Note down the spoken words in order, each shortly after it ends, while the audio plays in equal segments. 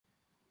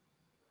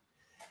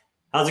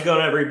How's it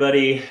going,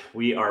 everybody?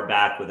 We are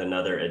back with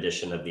another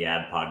edition of the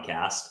Ad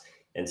Podcast.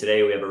 And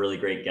today we have a really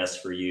great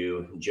guest for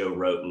you. Joe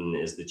Rhoten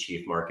is the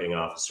Chief Marketing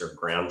Officer of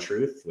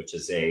GroundTruth, which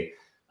is a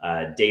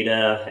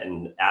data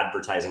and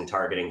advertising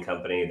targeting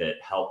company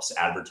that helps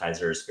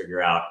advertisers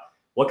figure out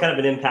what kind of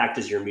an impact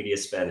is your media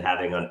spend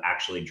having on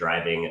actually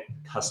driving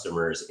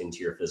customers into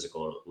your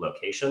physical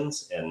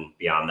locations. And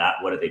beyond that,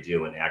 what do they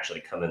do when they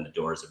actually come in the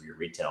doors of your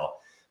retail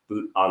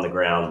boot on the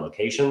ground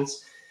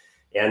locations?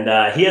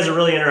 And he has a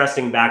really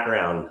interesting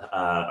background,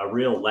 a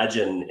real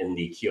legend in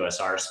the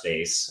QSR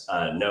space,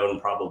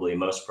 known probably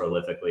most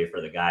prolifically for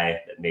the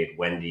guy that made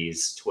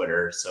Wendy's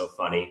Twitter so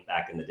funny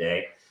back in the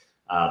day.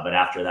 But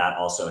after that,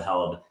 also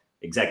held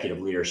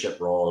executive leadership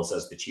roles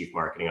as the chief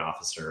marketing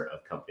officer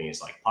of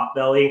companies like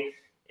Potbelly,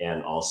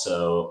 and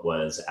also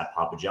was at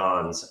Papa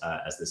John's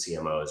as the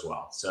CMO as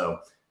well. So,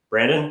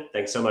 Brandon,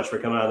 thanks so much for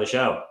coming on the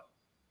show.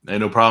 Hey,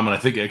 no problem. And I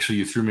think actually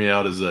you threw me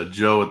out as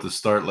Joe at the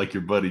start, like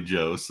your buddy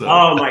Joe. So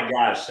Oh my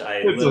gosh, I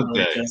it's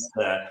literally okay. just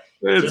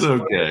It's just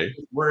okay.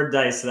 word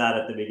diced that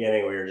at the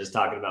beginning. We were just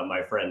talking about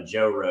my friend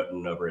Joe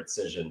Rhoten over at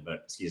Cision,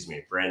 but excuse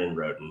me, Brandon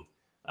Rhoten.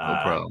 No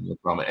Uh, problem. No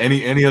problem.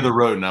 Any other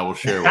Rhoten I will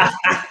share with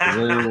you. It's a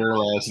very rare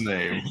last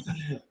name.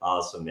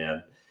 awesome,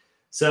 man.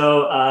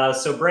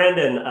 So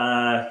Brandon,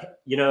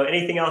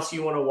 anything else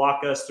you want to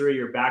walk us through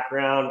your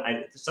background?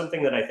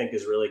 Something that I think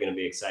is really going to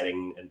be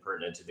exciting and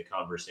pertinent to the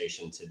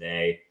conversation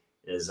today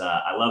is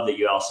I love that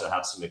you also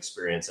have some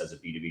experience as a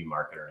B2B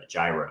marketer at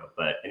Gyro.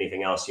 But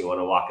anything else you want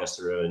to walk us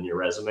through in your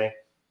resume?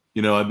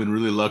 I've been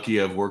really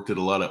lucky. I've worked at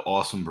a lot of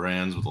awesome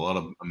brands with a lot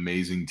of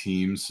amazing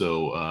teams.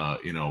 So,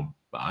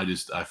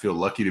 I feel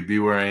lucky to be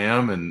where I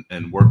am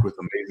and work with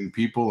amazing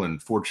people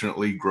and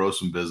fortunately grow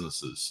some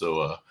businesses.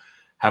 So,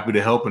 happy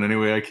to help in any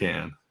way I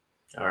can.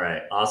 All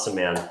right, awesome,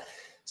 man.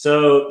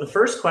 So the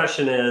first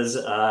question is,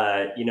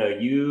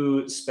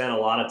 you spent a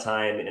lot of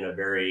time in a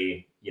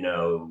very,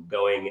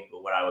 going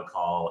what I would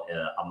call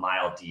a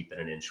mile deep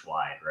and an inch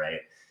wide, right?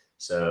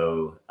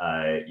 So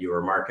you were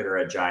a marketer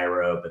at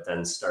Gyro, but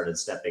then started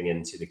stepping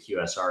into the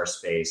QSR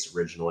space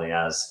originally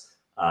as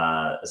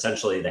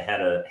essentially the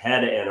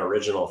head and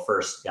original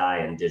first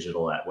guy in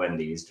digital at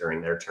Wendy's during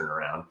their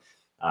turnaround.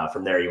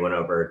 From there, you went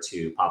over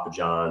to Papa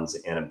John's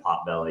and in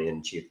Potbelly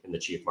in the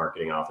chief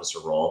marketing officer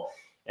role.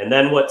 And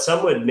then what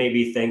some would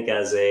maybe think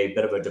as a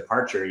bit of a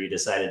departure, you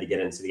decided to get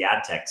into the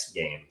ad tech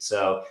game.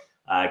 So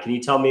can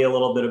you tell me a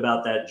little bit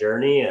about that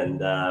journey and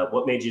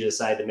what made you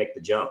decide to make the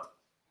jump?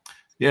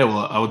 Yeah,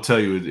 well, I would tell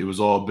you it was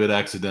all a bit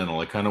accidental.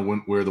 I kind of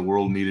went where the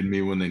world needed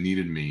me when they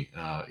needed me.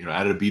 I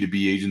had a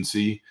B2B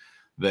agency,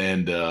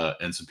 and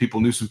some people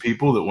knew some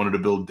people that wanted to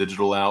build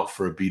digital out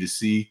for a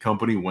B2C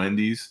company,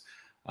 Wendy's.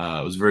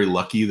 I was very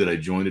lucky that I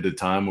joined at a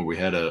time where we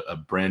had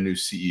a brand new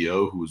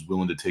CEO who was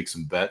willing to take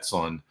some bets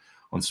on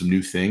some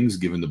new things,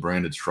 given the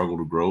brand had struggled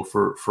to grow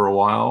for a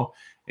while,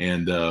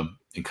 and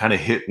kind of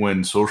hit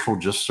when social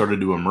just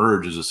started to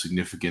emerge as a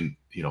significant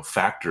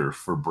factor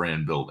for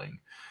brand building,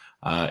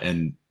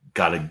 and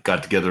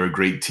got together a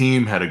great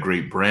team, had a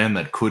great brand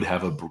that could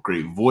have a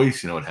great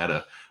voice. It had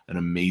an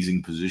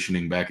amazing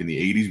positioning back in the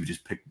 80s. We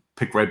just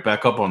picked right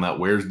back up on that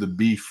where's the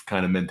beef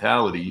kind of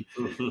mentality,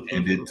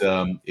 and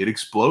it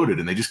exploded,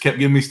 and they just kept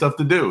giving me stuff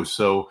to do.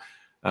 So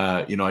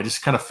I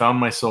just kind of found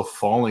myself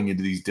falling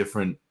into these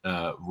different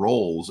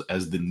roles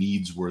as the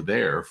needs were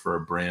there for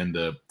a brand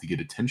to get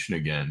attention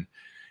again.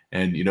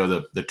 And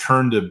the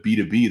turn to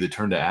B2B, the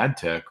turn to ad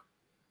tech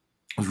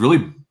was really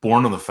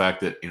born on the fact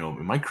that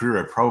in my career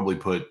I probably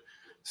put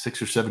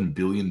 $6 or $7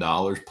 billion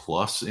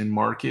plus in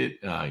market,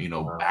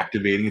 Wow.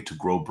 activating it to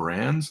grow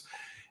brands,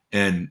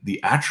 and the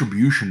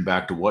attribution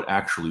back to what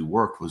actually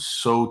worked was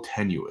so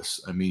tenuous.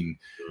 I mean,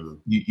 Mm.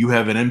 you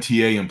have an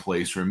MTA in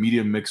place or a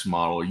media mix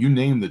model, or you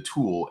name the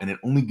tool, and it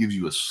only gives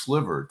you a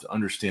sliver to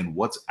understand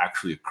what's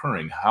actually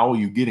occurring. How are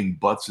you getting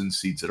butts in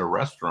seats at a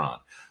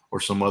restaurant or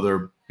some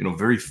other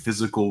very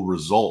physical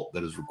result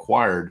that is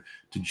required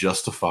to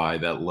justify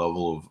that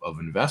level of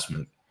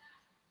investment?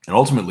 And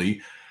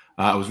ultimately,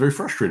 I was very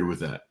frustrated with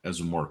that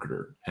as a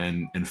marketer,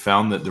 and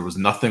found that there was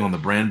nothing on the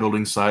brand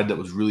building side that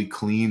was really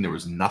clean. There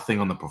was nothing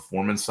on the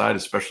performance side,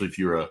 especially if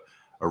you're a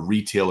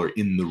retailer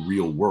in the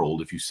real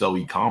world. If you sell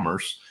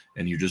e-commerce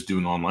and you're just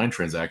doing online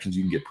transactions,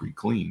 you can get pretty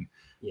clean.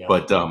 Yeah.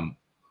 But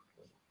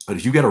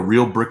if you got a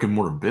real brick and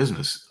mortar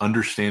business,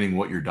 understanding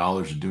what your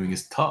dollars are doing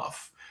is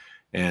tough.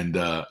 And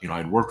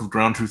I'd worked with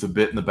GroundTruth a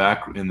bit in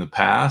the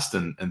past,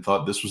 and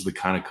thought this was the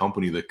kind of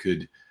company that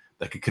could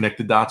connect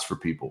the dots for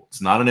people.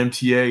 It's not an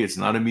MTA, it's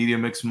not a media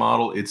mix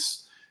model.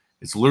 It's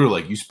literally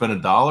like, you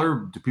spend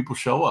 $1, do people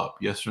show up?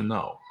 Yes or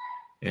no?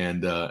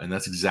 And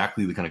that's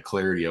exactly the kind of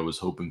clarity I was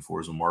hoping for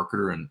as a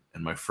marketer,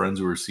 and my friends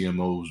who are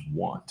CMOs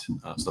want. So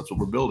that's what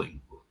we're building.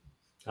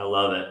 I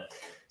love it.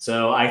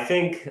 So I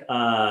think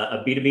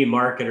a B2B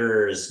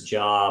marketer's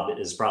job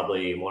is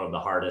probably one of the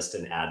hardest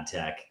in ad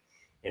tech.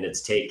 And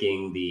it's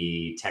taking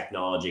the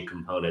technology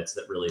components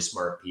that really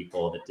smart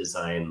people that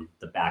design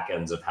the back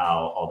ends of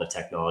how all the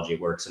technology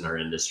works in our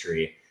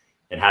industry.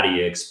 And how do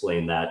you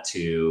explain that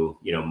to,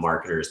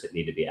 marketers that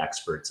need to be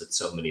experts at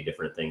so many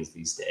different things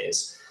these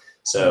days?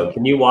 So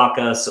can you walk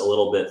us a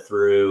little bit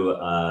through,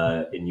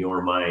 in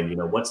your mind,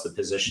 what's the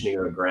positioning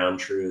of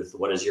GroundTruth?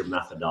 What is your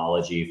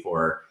methodology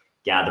for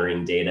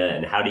gathering data,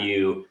 and how do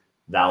you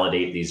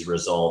validate these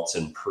results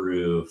and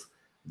prove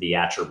the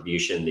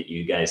attribution that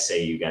you guys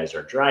say you guys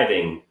are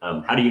driving?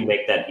 How do you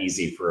make that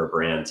easy for a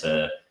brand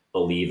to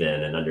believe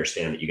in and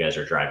understand that you guys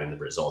are driving the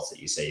results that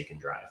you say you can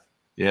drive?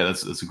 Yeah,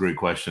 that's a great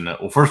question.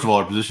 Well, first of all,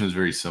 our position is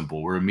very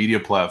simple. We're a media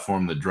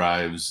platform that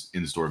drives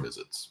in-store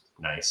visits.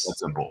 Nice. That's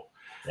simple.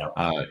 Yep.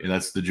 And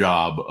that's the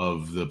job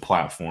of the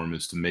platform,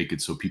 is to make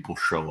it so people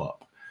show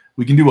up.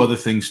 We can do other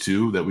things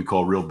too that we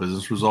call real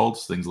business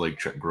results, things like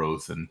check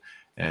growth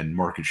and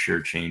market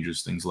share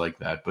changes, things like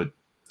that. But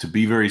to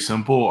be very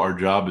simple, our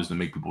job is to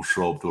make people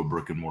show up to a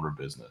brick and mortar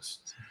business.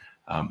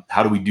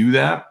 How do we do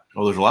that?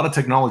 Well, there's a lot of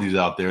technologies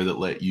out there that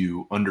let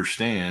you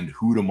understand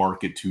who to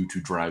market to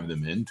drive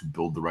them in, to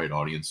build the right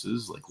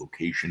audiences, like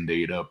location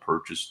data,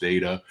 purchase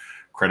data,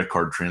 credit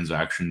card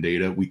transaction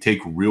data. We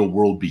take real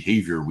world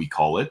behavior, we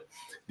call it,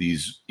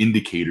 these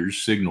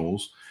indicators,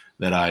 signals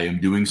that I am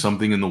doing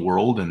something in the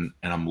world, and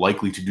I'm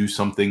likely to do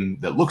something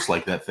that looks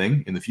like that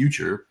thing in the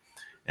future,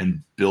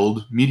 and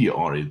build media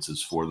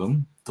audiences for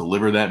them,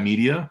 deliver that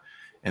media.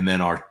 And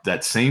then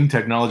that same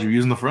technology we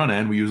use in the front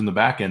end, we use in the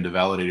back end to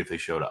validate if they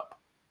showed up.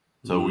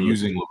 So we're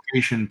using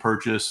location,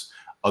 purchase,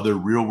 other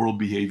real world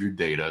behavior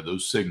data,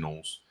 those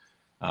signals,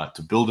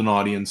 to build an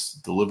audience,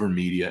 deliver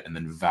media, and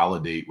then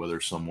validate whether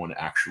someone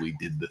actually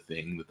did the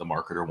thing that the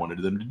marketer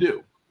wanted them to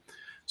do.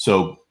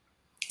 So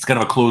it's kind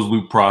of a closed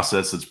loop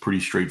process that's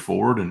pretty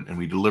straightforward, and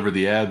we deliver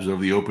the ads over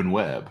the open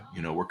web.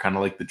 We're kind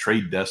of like the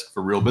trade desk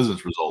for real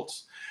business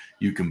results.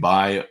 You can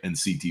buy in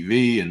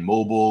CTV and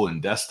mobile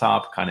and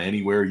desktop, kind of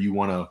anywhere you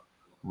want to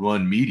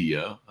run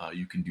media.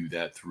 You can do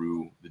that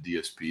through the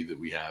DSP that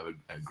we have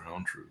at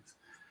GroundTruth.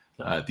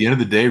 At the end of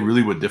the day,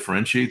 really what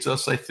differentiates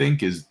us, I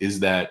think, is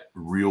that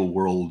real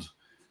world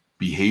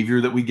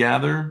behavior that we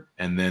gather,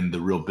 and then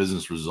the real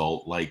business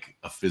result, like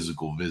a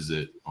physical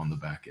visit on the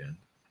back end.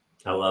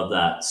 I love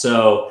that.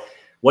 So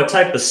what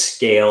type of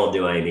scale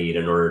do I need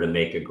in order to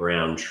make a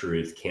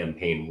GroundTruth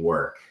campaign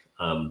work?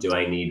 How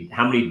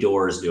many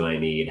doors do I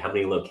need? How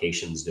many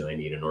locations do I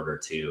need in order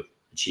to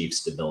achieve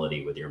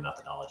stability with your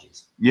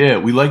methodologies? Yeah,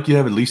 we like you to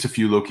have at least a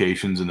few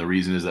locations, and the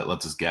reason is that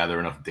lets us gather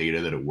enough data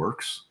that it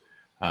works.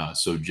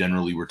 So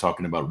generally, we're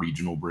talking about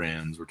regional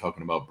brands. We're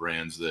talking about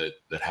brands that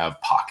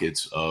have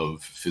pockets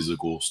of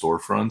physical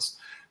storefronts,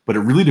 but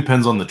it really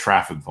depends on the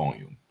traffic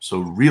volume.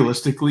 So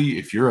realistically,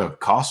 if you're a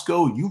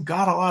Costco, you've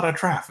got a lot of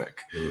traffic.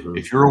 Mm-hmm.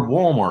 If you're a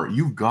Walmart,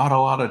 you've got a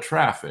lot of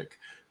traffic.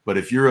 But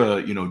if you're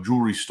a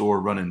jewelry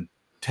store running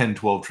 10,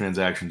 12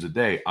 transactions a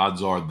day,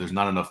 odds are there's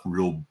not enough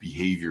real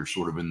behavior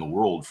sort of in the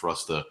world for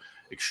us to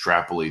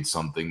extrapolate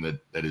something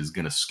that is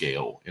going to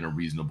scale in a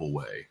reasonable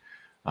way.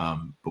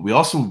 But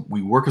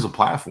we work as a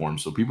platform,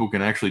 so people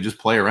can actually just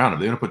play around.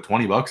 If they want to put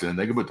 $20 in,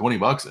 they can put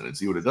 $20 in and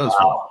see what it does.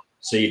 Wow.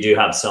 So you do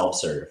have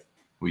self-serve.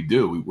 We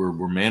do.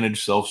 We're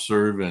managed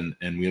self-serve, and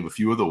we have a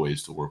few other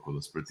ways to work with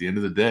us. But at the end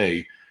of the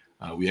day,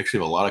 we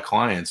actually have a lot of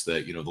clients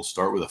that they'll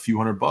start with a few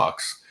 $100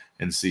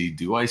 and see,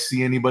 do I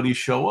see anybody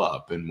show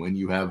up? And when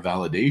you have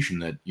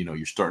validation that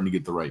you're starting to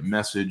get the right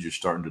message, you're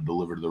starting to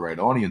deliver to the right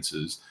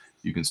audiences,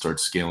 you can start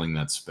scaling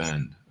that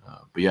spend.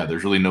 But yeah,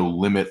 there's really no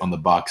limit on the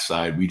box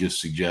side. We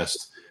just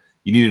suggest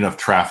you need enough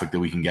traffic that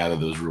we can gather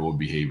those real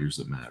behaviors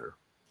that matter.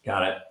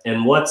 Got it.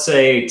 And what's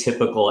a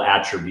typical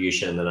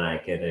attribution that I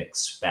could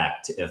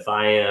expect if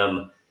I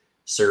am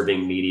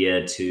serving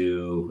media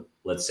to,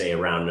 let's say, a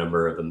round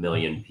number of 1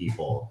 million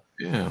people?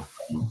 Yeah.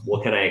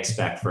 What can I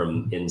expect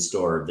from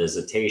in-store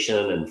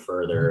visitation, and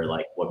further,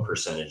 like what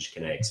percentage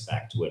can I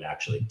expect would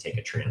actually take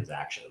a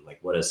transaction? Like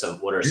what are some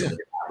of the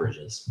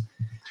averages?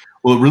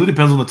 Well, it really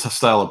depends on the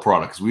style of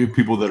products. We have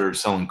people that are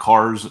selling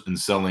cars and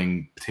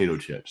selling potato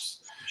chips.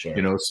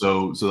 Sure.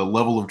 So the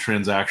level of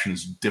transaction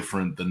is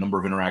different. The number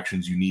of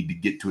interactions you need to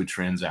get to a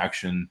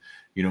transaction,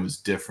 is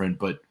different.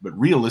 But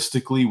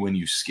realistically, when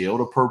you scale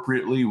it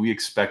appropriately, we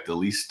expect at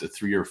least a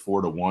 3 or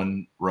 4 to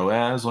 1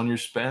 ROAS on your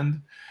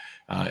spend.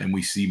 And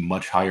we see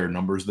much higher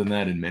numbers than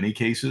that in many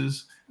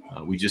cases.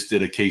 We just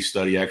did a case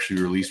study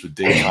actually released with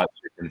Dave's Hot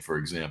Chicken, for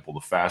example,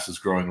 the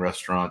fastest growing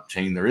restaurant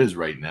chain there is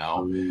right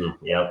now.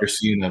 Yep. You're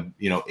seeing a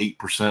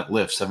 8%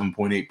 lift,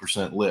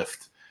 7.8%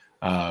 lift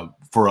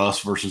for us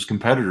versus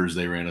competitors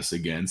they ran us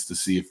against to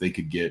see if they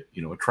could get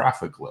a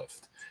traffic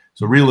lift.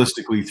 So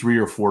realistically, 3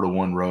 or 4 to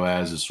 1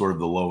 ROAS is sort of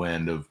the low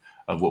end of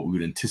what we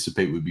would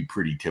anticipate would be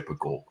pretty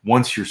typical.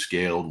 Once you're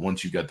scaled,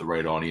 once you've got the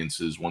right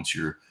audiences, once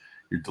you're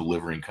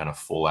delivering kind of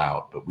full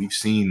out. But we've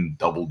seen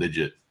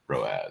double-digit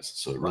ROAS,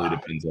 so it really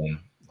depends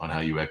on how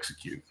you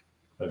execute.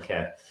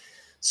 Okay,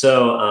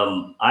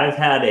 so I've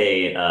had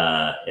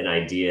an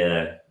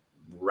idea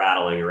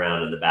rattling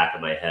around in the back of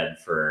my head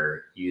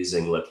for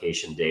using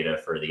location data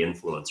for the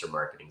influencer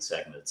marketing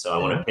segment. So I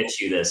want to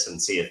pitch you this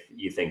and see if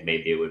you think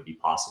maybe it would be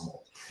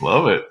possible.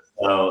 Love it.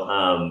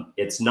 So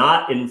it's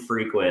not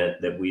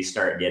infrequent that we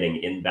start getting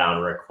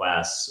inbound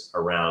requests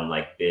around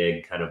like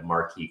big kind of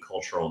marquee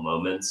cultural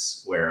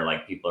moments where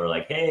like people are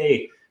like,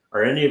 hey,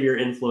 are any of your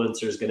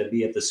influencers going to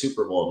be at the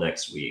Super Bowl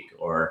next week?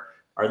 Or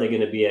are they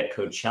going to be at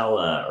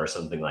Coachella or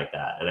something like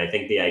that? And I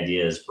think the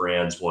idea is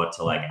brands want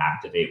to like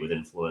activate with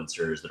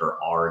influencers that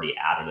are already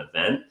at an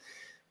event.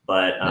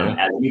 But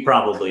as you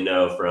probably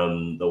know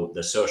from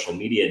the social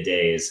media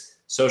days,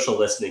 social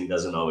listening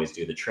doesn't always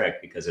do the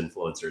trick because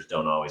influencers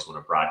don't always want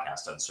to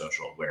broadcast on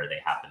social where they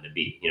happen to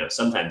be.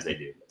 Sometimes they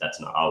do, but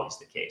that's not always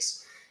the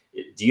case.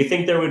 Do you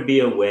think there would be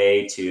a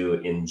way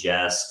to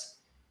ingest,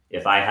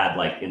 if I had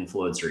like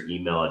influencer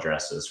email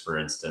addresses, for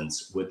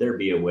instance, would there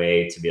be a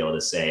way to be able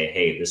to say,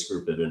 hey, this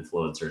group of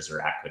influencers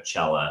are at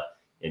Coachella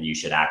and you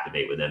should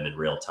activate with them in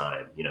real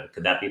time?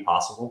 Could that be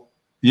possible?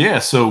 Yeah,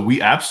 so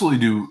we absolutely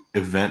do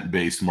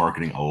event-based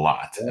marketing a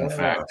lot. In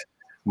fact,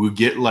 we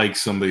get like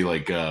somebody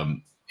like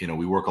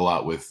we work a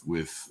lot with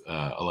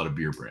a lot of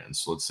beer brands.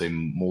 So let's say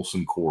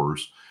Molson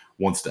Coors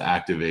wants to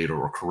activate,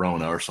 or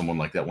Corona or someone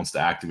like that wants to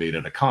activate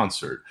at a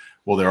concert.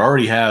 Well, they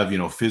already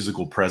have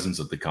physical presence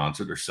at the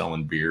concert. They're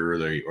selling beer,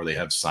 or they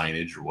have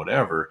signage or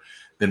whatever.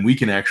 Then we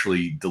can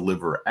actually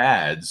deliver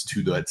ads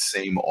to that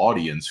same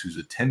audience who's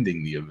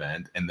attending the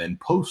event, and then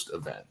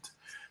post-event.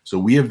 So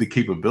we have the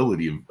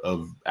capability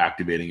of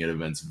activating at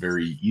events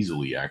very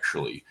easily,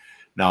 actually.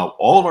 Now,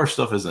 all of our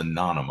stuff is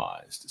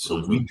anonymized.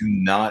 So we do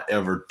not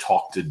ever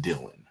talk to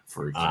Dylan,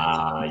 for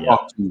example. We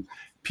talk to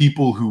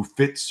people who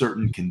fit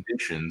certain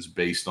conditions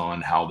based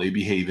on how they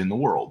behave in the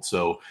world.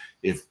 So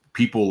if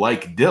people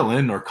like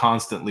Dylan are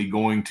constantly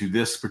going to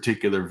this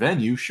particular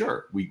venue,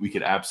 sure, we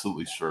could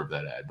absolutely serve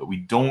that ad. But we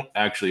don't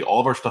actually, all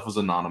of our stuff is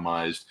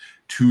anonymized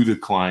to the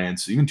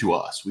clients, even to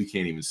us. We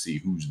can't even see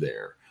who's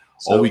there.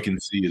 All we can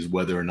see is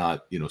whether or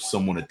not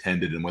someone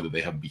attended and whether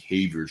they have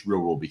behaviors, real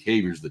world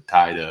behaviors that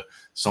tie to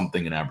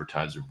something an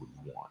advertiser would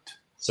want.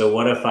 So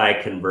what if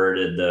I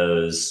converted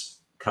those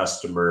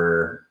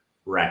customer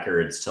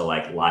records to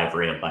like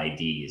LiveRamp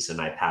IDs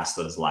and I pass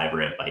those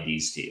LiveRamp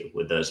IDs to you?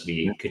 Would those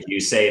be? Could you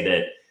say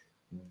that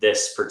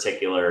this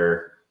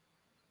particular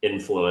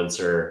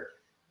influencer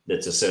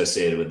that's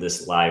associated with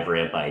this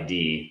LiveRamp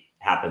ID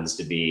happens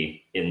to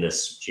be in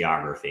this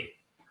geography?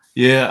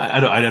 Yeah,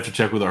 I'd have to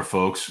check with our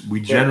folks. We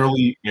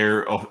generally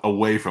err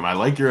away from. I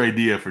like your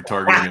idea for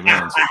targeting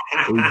events.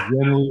 We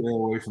generally err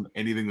away from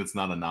anything that's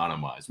not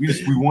anonymized.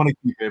 We want to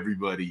keep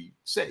everybody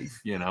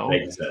safe,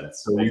 Makes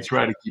sense. So we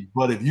try to keep.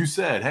 But if you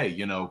said, hey,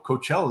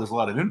 Coachella, there's a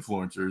lot of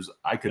influencers,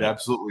 I could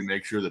absolutely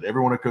make sure that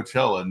everyone at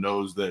Coachella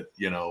knows that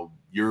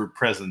your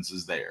presence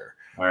is there.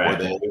 All right,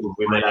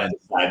 we might have to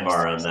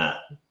sidebar on that.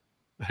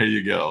 There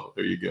you go.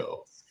 There you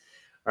go.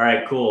 All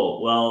right,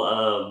 cool. Well,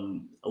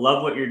 I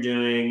love what you're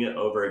doing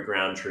over at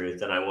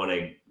GroundTruth, and I want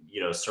to,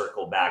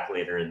 circle back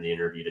later in the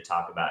interview to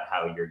talk about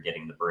how you're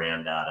getting the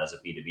brand out as a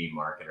B2B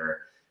marketer.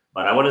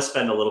 But I want to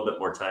spend a little bit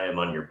more time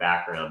on your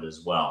background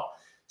as well.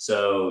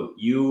 So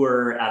you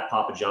were at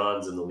Papa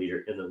John's in the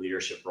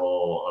leadership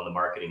role on the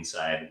marketing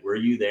side. Were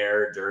you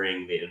there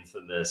during the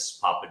infamous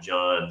Papa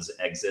John's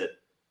exit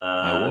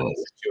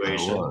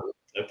situation? I was.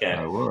 Okay.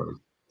 I was.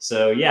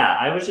 So yeah,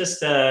 I was just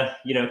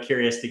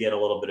curious to get a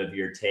little bit of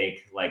your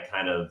take, like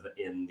kind of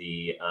in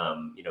the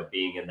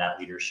being in that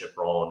leadership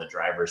role in the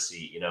driver's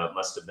seat. It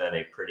must have been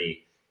a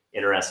pretty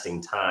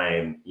interesting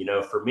time.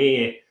 For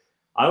me,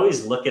 I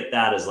always look at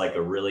that as like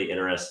a really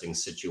interesting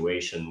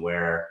situation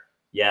where,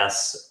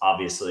 yes,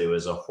 obviously it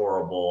was a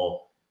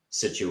horrible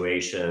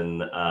situation,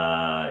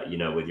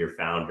 with your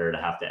founder to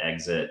have to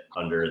exit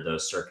under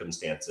those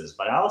circumstances.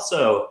 But I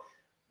also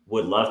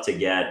would love to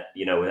get,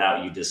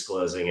 without you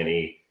disclosing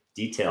any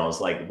details,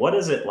 like what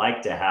is it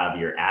like to have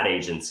your ad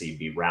agency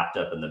be wrapped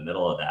up in the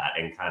middle of that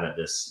and kind of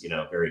this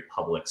very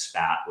public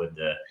spat with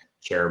the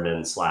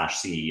chairman /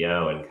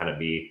 CEO and kind of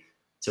be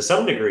to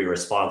some degree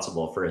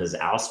responsible for his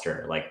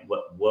ouster? Like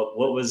what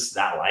was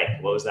that like?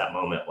 What was that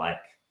moment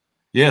like?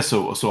 Yeah,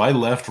 so I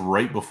left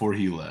right before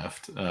he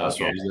left. So I was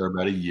there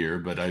about a year,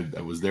 but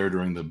I was there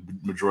during the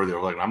majority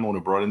of I'm the one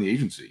who brought in the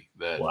agency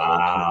that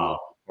ultimately was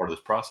part of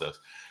this process.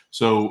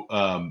 So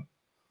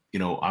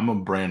I'm a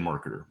brand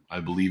marketer. I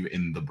believe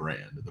in the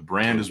brand. The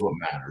brand is what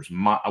matters.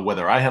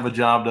 Whether I have a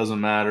job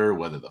doesn't matter.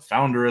 Whether the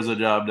founder has a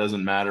job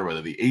doesn't matter.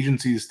 Whether the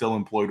agency is still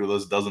employed with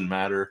us doesn't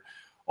matter.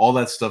 All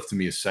that stuff to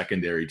me is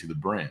secondary to the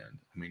brand.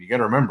 I mean, you got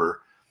to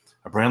remember,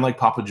 a brand like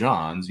Papa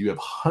John's, you have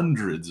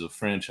hundreds of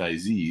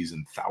franchisees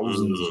and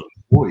thousands of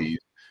employees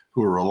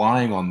who are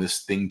relying on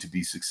this thing to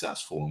be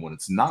successful. And when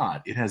it's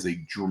not, it has a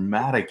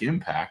dramatic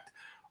impact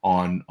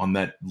on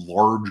that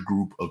large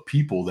group of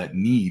people that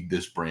need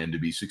this brand to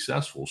be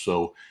successful.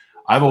 So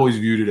I've always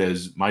viewed it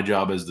as my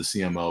job as the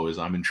CMO is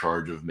I'm in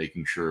charge of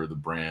making sure the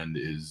brand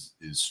is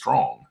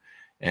strong.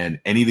 And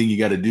anything you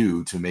got to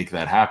do to make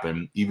that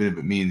happen, even if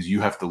it means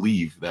you have to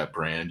leave that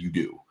brand, you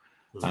do.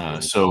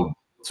 So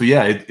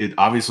yeah, it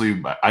obviously,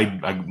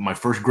 my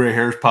first gray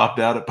hairs popped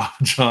out at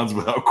Papa John's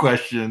without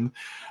question.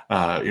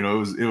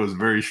 It was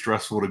very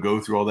stressful to go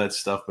through all that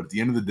stuff. But at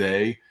the end of the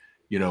day,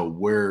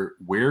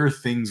 where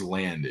things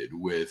landed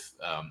with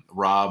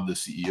Rob, the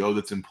CEO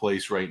that's in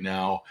place right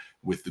now,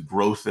 with the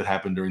growth that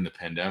happened during the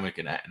pandemic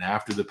and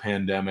after the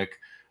pandemic,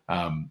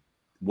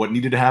 what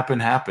needed to happen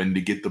happened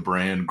to get the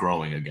brand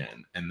growing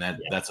again, and Yeah.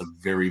 that's a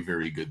very,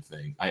 very good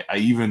thing.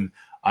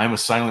 I'm a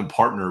silent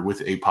partner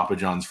with a Papa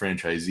John's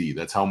franchisee.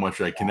 That's how much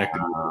I connected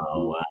with them,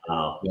 Oh,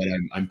 wow.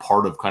 that I'm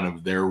part of kind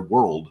of their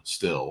world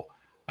still.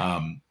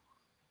 Um,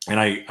 and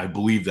I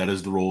believe that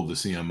is the role of the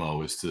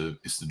CMO, is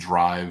to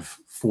drive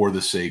for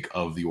the sake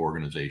of the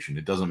organization.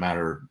 It doesn't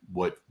matter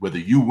whether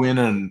you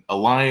win a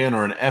Lion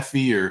or an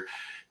Effie or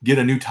get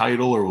a new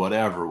title or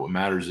whatever. What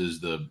matters is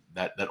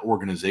that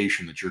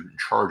organization that you're in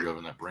charge of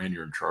and that brand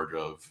you're in charge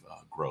of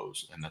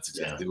grows, and that's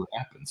Yeah. exactly what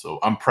happened. So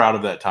I'm proud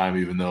of that time,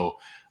 even though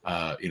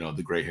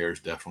the gray hairs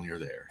definitely are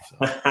there. So.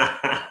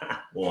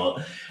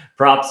 Well,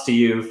 props to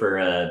you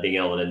for being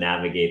able to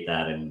navigate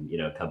that and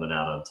coming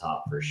out on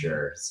top for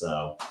sure.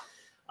 So,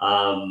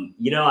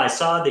 I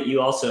saw that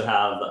you also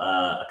have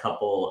a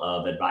couple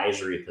of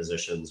advisory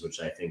positions,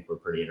 which I think were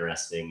pretty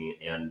interesting,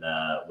 and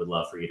would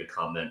love for you to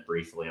comment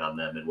briefly on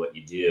them and what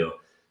you do.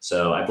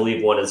 So, I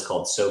believe one is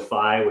called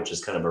SoFi, which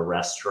is kind of a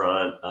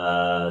restaurant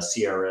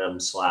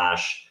CRM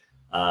slash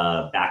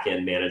back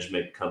end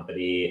management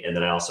company. And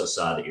then I also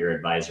saw that you're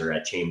advisor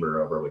at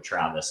Chamber over with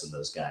Travis and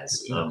those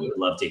guys. Would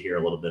love to hear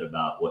a little bit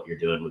about what you're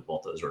doing with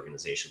both those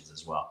organizations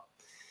as well.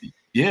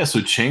 Yeah,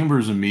 so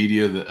Chambers a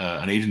media,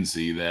 an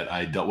agency that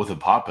I dealt with at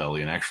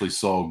Potbelly and actually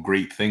saw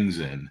great things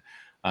in.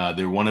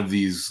 They're one of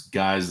these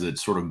guys that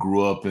sort of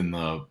grew up in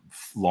the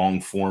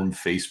long form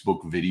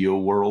Facebook video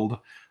world,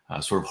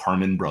 sort of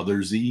Harmon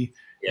Brothersy,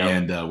 Yep.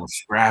 and were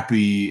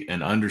scrappy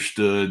and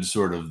understood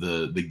sort of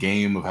the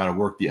game of how to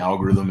work the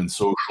algorithm and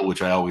social,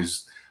 which I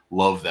always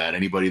love. That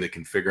anybody that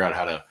can figure out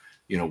how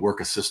to work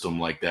a system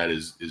like that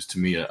is to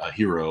me a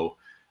hero.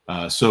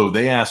 So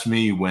they asked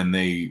me when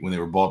they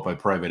were bought by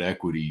private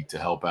equity to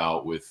help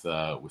out with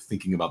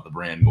thinking about the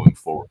brand going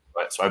forward.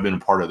 Right? So I've been a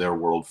part of their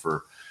world for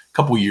a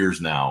couple years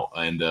now,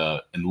 and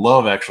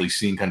love actually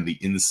seeing kind of the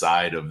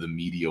inside of the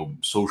media,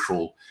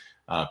 social,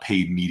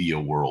 paid media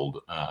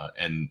world,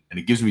 and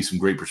it gives me some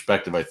great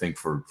perspective, I think,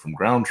 from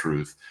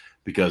GroundTruth,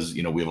 because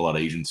we have a lot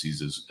of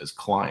agencies as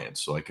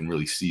clients, so I can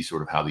really see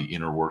sort of how the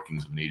inner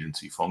workings of an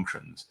agency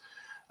functions.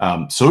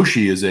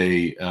 Sochi is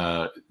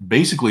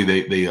basically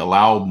they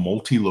allow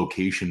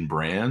multi-location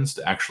brands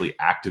to actually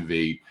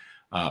activate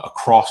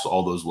across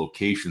all those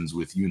locations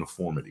with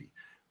uniformity,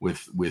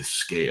 with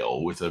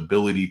scale, with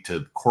ability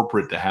to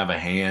corporate to have a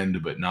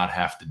hand but not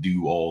have to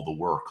do all the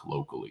work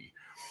locally.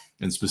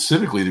 And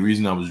specifically, the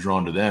reason I was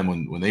drawn to them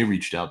when they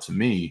reached out to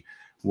me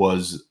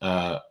was,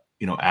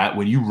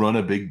 when you run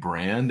a big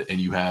brand and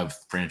you have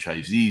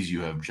franchisees, you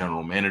have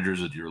general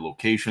managers at your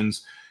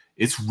locations,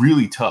 it's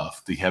really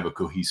tough to have a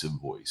cohesive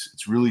voice.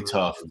 It's really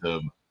tough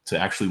to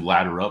actually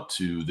ladder up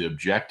to the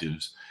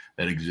objectives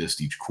that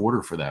exist each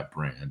quarter for that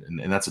brand.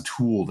 And that's a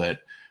tool that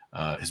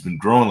has been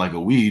growing like a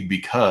weed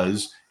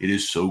because it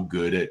is so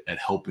good at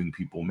helping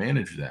people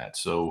manage that.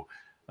 So,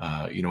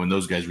 when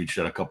those guys reached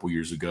out a couple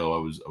years ago,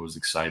 I was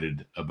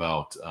excited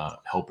about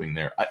helping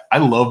there. I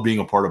love being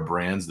a part of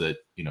brands that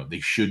they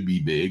should be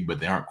big, but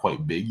they aren't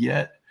quite big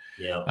yet.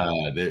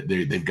 Yep.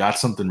 They've got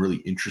something really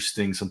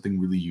interesting, something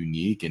really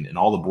unique, and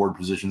all the board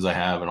positions I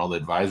have and all the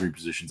advisory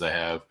positions I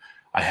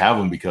have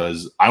them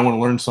because I want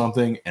to learn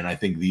something, and I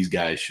think these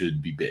guys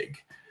should be big,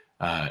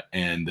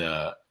 and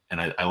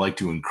I like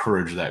to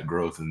encourage that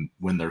growth. And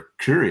when they're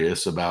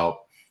curious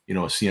about a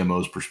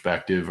CMO's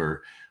perspective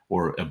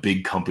or a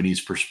big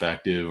company's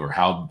perspective or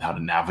how to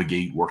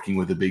navigate working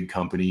with a big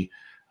company,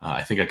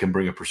 I think I can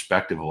bring a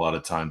perspective a lot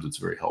of times that's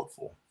very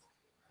helpful.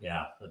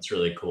 Yeah, that's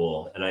really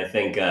cool. And I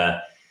think,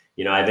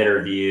 I've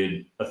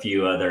interviewed a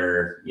few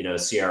other,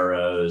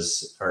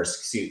 CROs or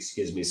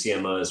excuse me,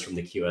 CMOs from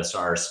the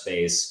QSR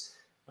space.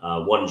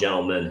 One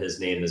gentleman, his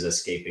name is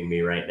escaping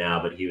me right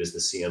now, but he was the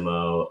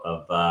CMO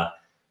of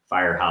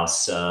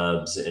Firehouse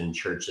Subs and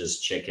Church's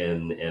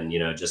Chicken. And,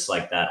 just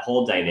like that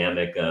whole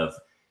dynamic of,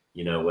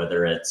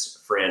 whether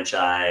it's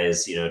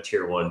franchise,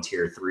 tier one,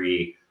 tier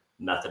three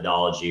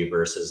methodology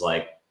versus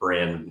like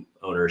brand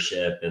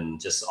ownership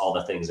and just all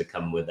the things that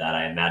come with that.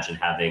 I imagine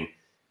having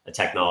a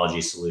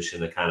technology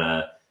solution to kind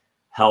of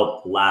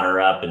help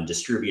ladder up and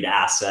distribute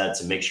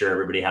assets and make sure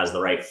everybody has the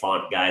right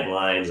font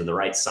guidelines and the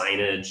right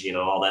signage,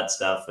 all that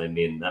stuff. I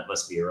mean, that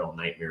must be a real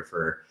nightmare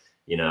for,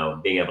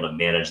 being able to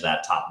manage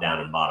that top down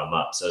and bottom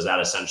up. So is that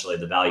essentially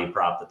the value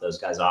prop that those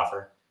guys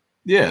offer?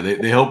 Yeah,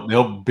 they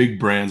help big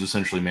brands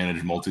essentially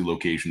manage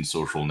multi-location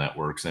social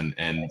networks and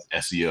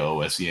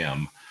SEO,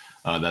 SEM,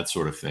 that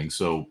sort of thing.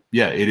 So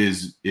yeah, it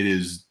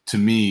is to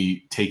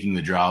me taking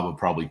the job of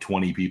probably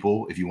 20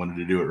 people if you wanted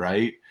to do it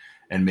right,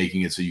 and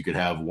making it so you could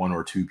have one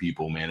or two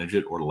people manage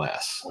it or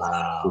less,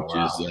 Wow.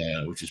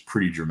 which is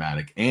pretty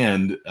dramatic.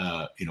 And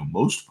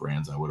most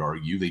brands, I would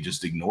argue, they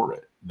just ignore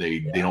it.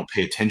 They don't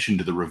pay attention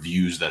to the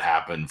reviews that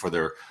happen for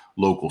their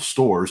local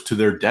stores, to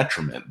their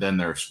detriment. Then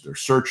their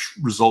search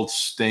results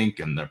stink,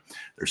 and their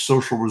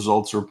social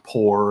results are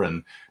poor,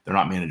 and they're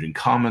not managing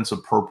comments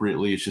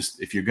appropriately. It's just,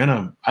 if you're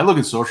gonna, I look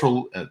at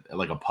social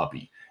like a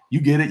puppy.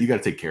 You get it, you got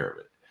to take care of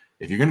it.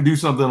 if you're going to do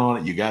something on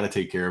it, you got to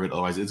take care of it.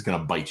 Otherwise, it's going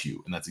to bite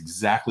you. And that's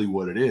exactly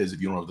what it is.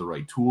 If you don't have the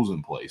right tools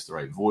in place, the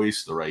right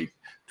voice, the right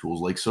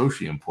tools like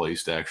Soci in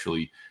place to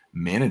actually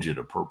manage it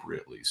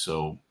appropriately.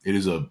 So it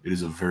is a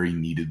very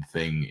needed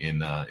thing in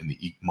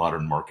the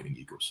modern marketing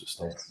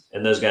ecosystem. Nice.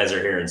 And those guys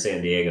are here in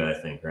San Diego, I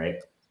think, right?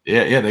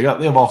 Yeah, they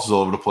have offices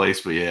all over the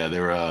place, but yeah,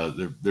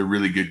 they're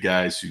really good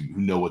guys who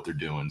know what they're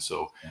doing.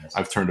 So Nice.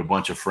 I've turned a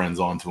bunch of friends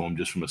onto them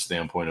just from a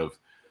standpoint of,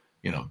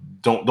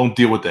 don't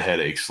deal with the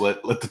headaches.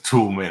 Let the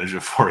tool manage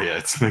it for you.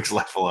 It makes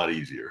life a lot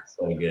easier.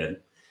 So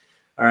good.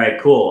 All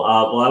right, cool.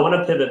 Well, I want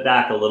to pivot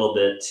back a little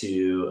bit to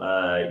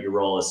your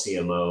role as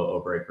CMO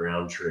over at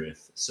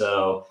GroundTruth.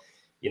 So,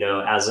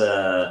 as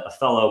a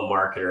fellow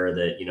marketer,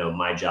 that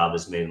my job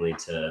is mainly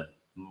to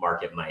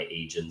market my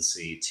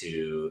agency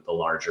to the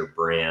larger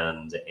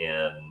brand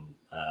and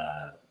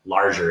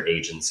larger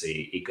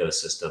agency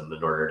ecosystem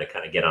in order to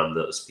kind of get on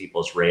those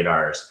people's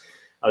radars.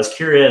 I was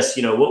curious,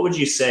 what would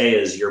you say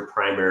is your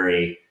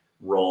primary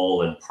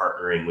role in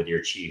partnering with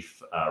your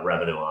chief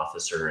revenue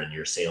officer and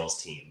your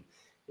sales team?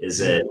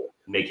 Is it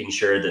making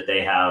sure that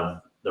they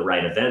have the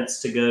right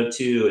events to go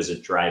to? Is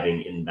it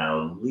driving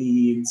inbound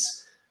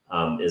leads?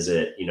 Is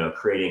it,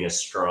 creating a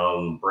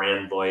strong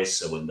brand voice?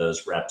 So when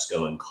those reps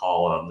go and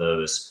call on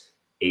those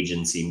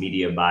agency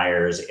media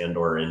buyers and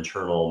or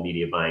internal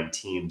media buying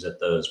teams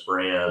at those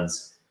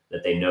brands,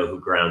 that they know who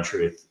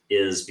GroundTruth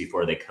is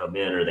before they come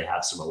in, or they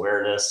have some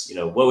awareness.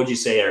 What would you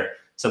say are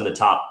some of the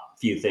top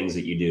few things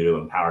that you do to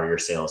empower your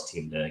sales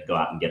team to go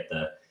out and get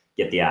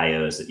the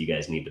IOs that you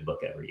guys need to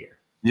book every year?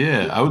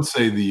 Yeah, I would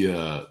say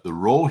the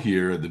role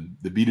here, the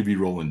B2B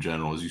role in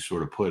general, as you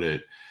sort of put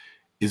it,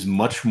 is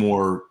much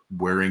more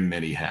wearing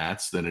many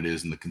hats than it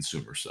is in the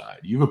consumer side.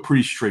 You have a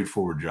pretty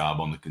straightforward job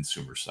on the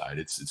consumer side.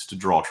 It's to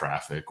draw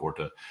traffic or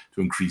to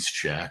increase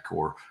check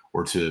or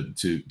to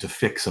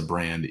fix a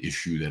brand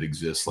issue that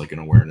exists, like an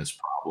awareness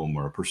problem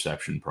or a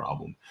perception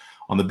problem.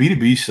 On the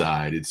B2B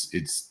side,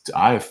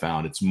 I have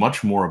found it's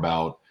much more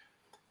about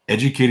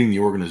educating the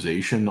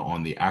organization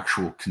on the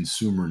actual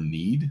consumer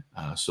need.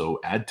 So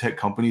ad tech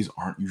companies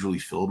aren't usually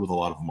filled with a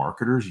lot of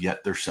marketers,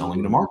 yet they're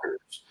selling to marketers.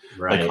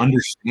 Like, Right.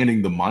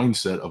 understanding the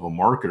mindset of a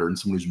marketer and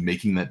someone who's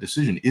making that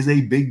decision is a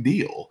big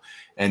deal.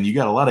 And you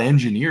got a lot of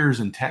engineers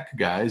and tech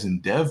guys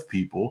and dev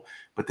people,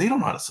 but they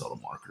don't know how to sell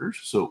to marketers.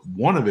 So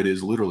one of it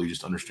is literally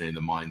just understanding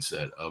the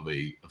mindset of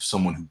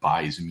someone who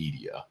buys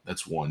media.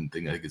 That's one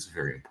thing I think is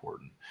very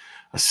important.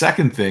 A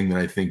second thing that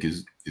I think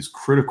is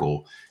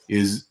critical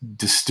is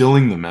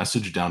distilling the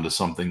message down to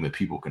something that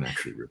people can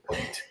actually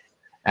repeat.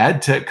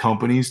 Ad tech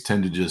companies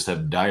tend to just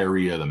have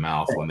diarrhea of the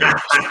mouth when they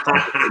describe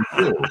what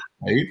they do,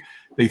 right?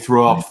 They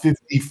throw out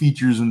 50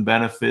 features and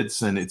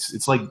benefits, and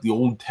it's like the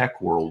old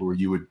tech world where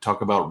you would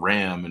talk about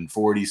RAM and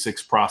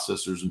 486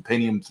 processors and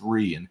Pentium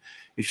 3, and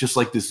it's just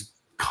like this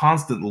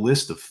constant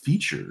list of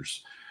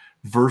features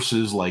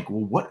versus like,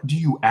 well, what do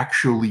you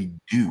actually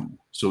do?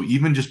 So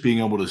even just being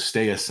able to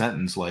stay a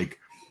sentence like,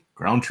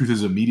 GroundTruth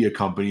is a media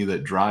company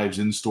that drives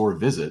in-store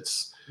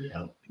visits.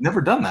 Yeah,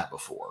 Never done that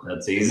before.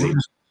 that's They've easy. never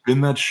just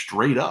been that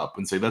straight up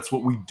and say that's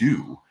what we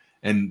do.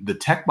 And the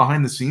tech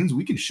behind the scenes,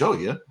 we can show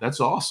you. That's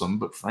awesome.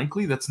 But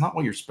frankly, that's not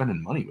why you're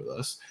spending money with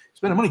us. You're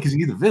spending money because you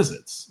need the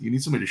visits. You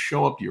need somebody to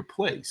show up to your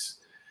place.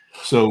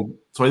 So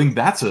I think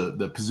that's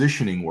the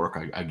positioning work,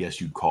 I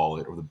guess you'd call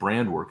it, or the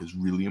brand work is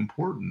really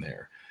important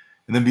there.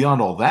 And then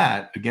beyond all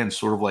that, again,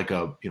 sort of like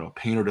a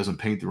painter doesn't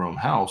paint their own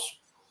house.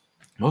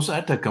 Most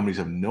ad tech companies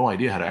have no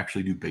idea how to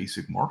actually do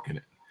basic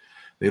marketing.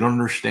 They don't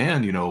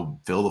understand,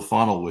 fill the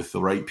funnel with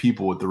the right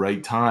people at the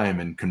right time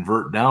and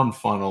convert down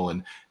funnel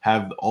and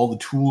have all the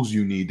tools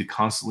you need to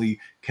constantly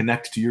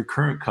connect to your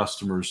current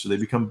customers so they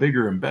become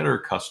bigger and better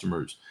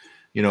customers.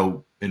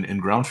 And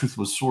GroundTruth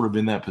was sort of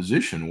in that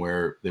position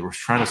where they were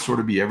trying to sort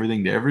of be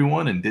everything to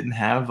everyone and didn't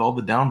have all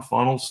the down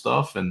funnel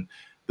stuff and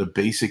the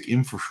basic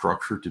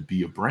infrastructure to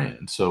be a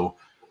brand. So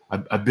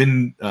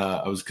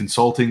I was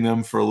consulting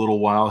them for a little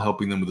while,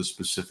 helping them with a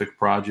specific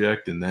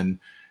project, and then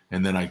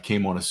I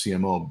came on a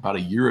CMO about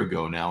a year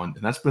ago now, and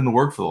that's been the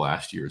work for the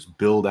last year: is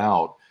build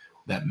out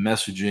that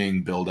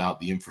messaging, build out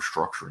the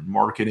infrastructure and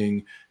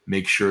marketing,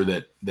 make sure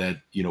that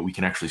we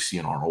can actually see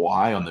an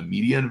ROI on the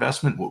media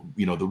investment.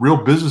 The real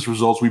business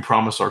results we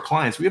promise our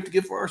clients, we have to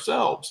give for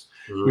ourselves.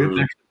 We have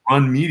to actually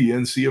run media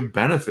and see a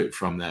benefit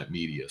from that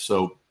media.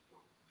 So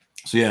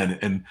yeah,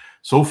 and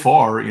so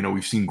far,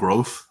 we've seen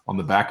growth on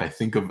the back, I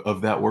think,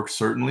 of that work,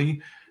 certainly.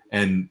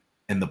 And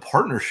the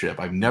partnership,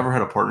 I've never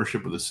had a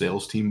partnership with a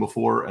sales team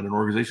before at an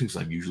organization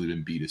because I've usually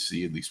been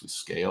B2C, at least with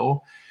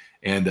scale.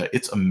 And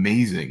it's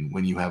amazing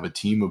when you have a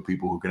team of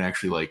people who can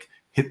actually like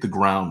hit the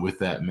ground with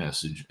that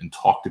message and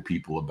talk to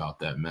people about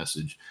that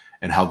message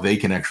and how they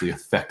can actually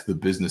affect the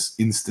business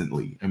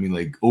instantly. I mean,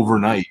 like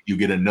overnight, you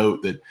get a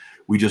note that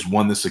we just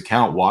won this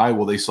account. Why?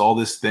 Well, they saw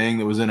this thing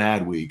that was in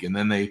ad week, and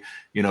then they,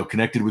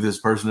 connected with this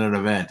person at an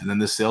event, and then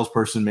this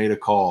salesperson made a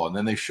call, and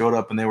then they showed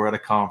up and they were at a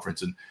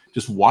conference. And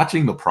just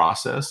watching the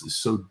process is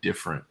so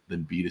different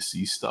than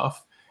B2C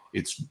stuff.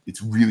 It's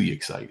really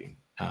exciting.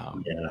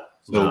 Yeah.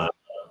 So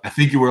I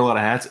think you wear a lot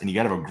of hats, and you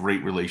got to have a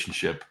great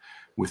relationship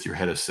with your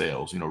head of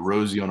sales.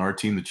 Rosie on our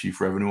team, the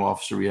chief revenue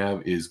officer we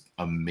have, is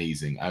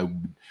amazing.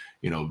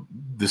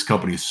 This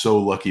company is so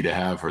lucky to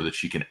have her that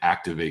she can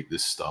activate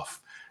this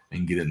stuff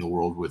and get it in the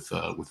world with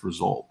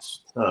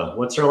results.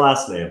 What's her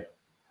last name?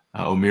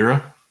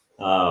 Omira.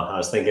 Oh, I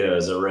was thinking it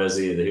was a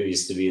Rosie who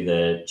used to be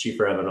the chief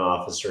revenue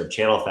officer of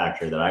Channel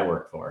Factory that I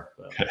worked for.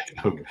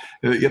 Okay.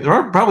 Yeah,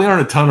 there probably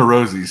aren't a ton of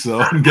Rosies, so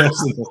I'm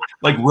guessing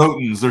like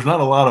Rhotens, there's not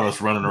a lot of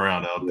us running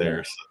around out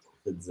there. So.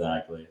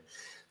 Exactly.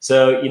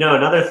 So,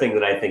 another thing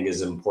that I think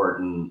is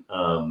important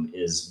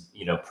is,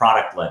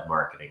 product-led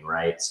marketing,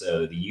 right?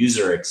 So the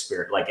user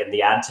experience, like in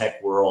the ad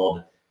tech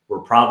world, we're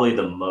probably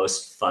the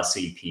most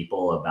fussy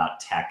people about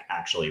tech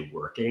actually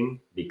working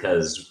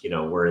because,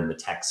 we're in the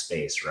tech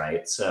space,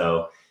 right?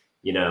 So,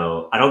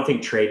 I don't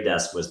think Trade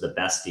Desk was the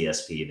best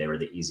DSP. They were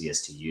the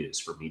easiest to use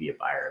for media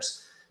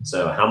buyers.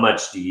 So how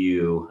much do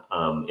you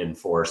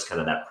enforce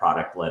kind of that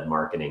product-led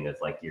marketing of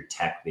like your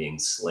tech being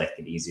slick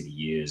and easy to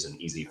use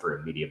and easy for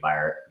a media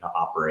buyer to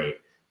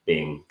operate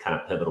being kind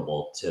of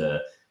pivotal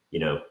to,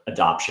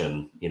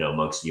 adoption,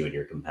 amongst you and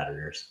your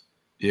competitors?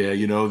 Yeah,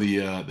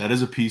 that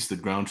is a piece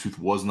that GroundTruth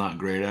was not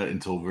great at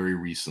until very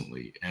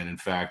recently. And in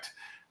fact,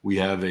 we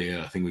have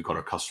a thing we call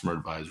our customer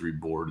advisory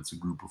board. It's a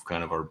group of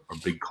kind of our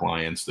big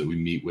clients that we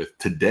meet with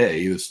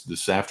today,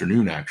 this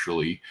afternoon,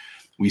 actually.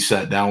 We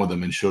sat down with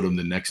them and showed them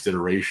the next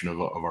iteration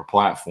of our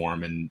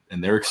platform, and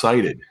they're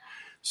excited.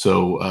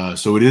 So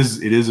it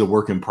is a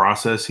work in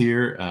process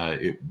here.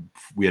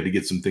 We had to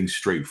get some things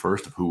straight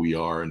first of who we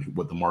are and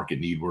what the market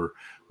need we're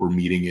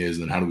meeting is,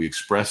 and how do we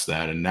express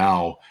that. And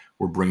now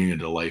we're bringing it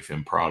to life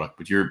in product.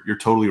 But you're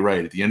totally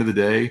right. At the end of the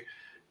day,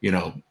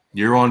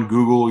 you're on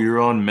Google,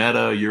 you're on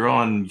Meta, you're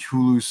on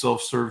Hulu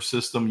self-serve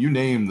system. You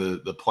name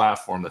the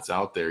platform that's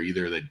out there,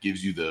 either that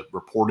gives you the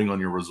reporting on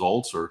your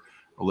results or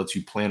lets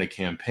you plan a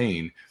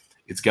campaign.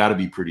 It's got to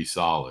be pretty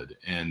solid.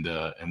 And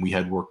we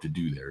had work to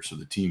do there. So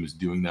the team is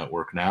doing that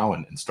work now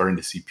and starting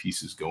to see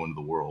pieces go into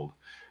the world.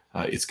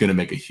 It's going to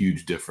make a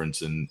huge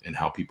difference in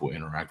how people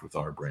interact with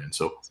our brand.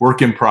 So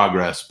work in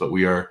progress, but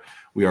we are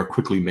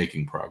quickly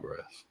making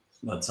progress.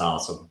 That's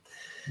awesome.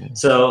 Yeah.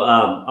 So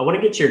I want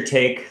to get your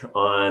take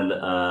on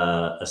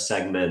a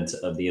segment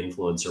of the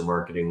influencer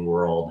marketing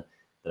world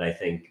that I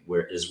think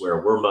is where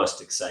we're most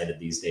excited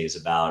these days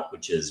about,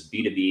 which is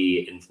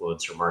B2B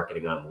influencer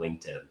marketing on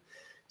LinkedIn.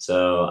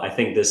 So I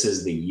think this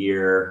is the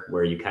year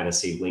where you kind of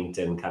see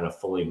LinkedIn kind of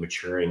fully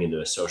maturing into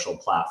a social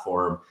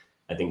platform.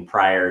 I think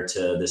prior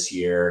to this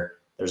year,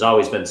 there's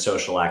always been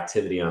social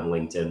activity on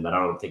LinkedIn, but I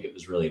don't think it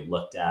was really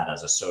looked at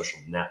as a social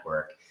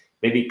network.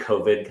 Maybe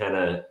COVID kind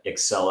of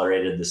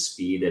accelerated the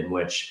speed in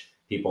which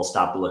people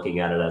stopped looking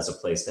at it as a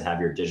place to have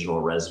your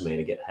digital resume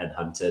to get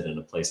headhunted and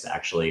a place to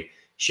actually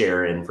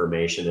share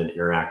information and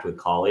interact with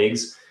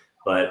colleagues.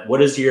 But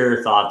what is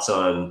your thoughts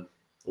on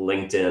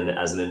LinkedIn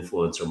as an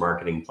influencer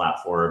marketing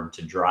platform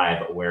to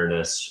drive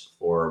awareness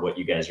for what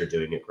you guys are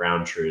doing at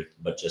GroundTruth,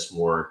 but just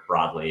more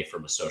broadly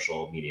from a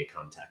social media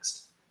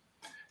context?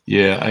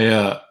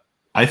 Yeah,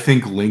 I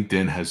think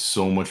LinkedIn has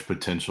so much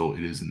potential.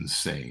 It is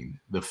insane.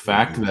 The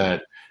fact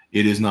that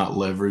it is not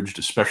leveraged,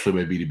 especially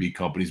by B2B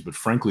companies, but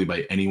frankly,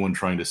 by anyone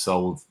trying to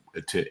sell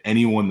to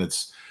anyone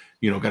that's,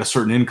 got a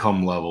certain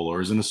income level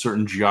or is in a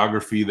certain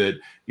geography that,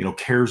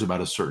 cares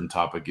about a certain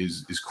topic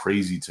is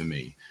crazy to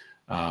me.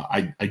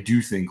 I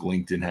do think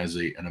LinkedIn has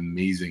an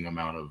amazing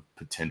amount of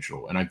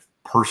potential. And I've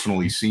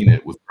personally seen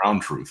it with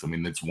GroundTruth. I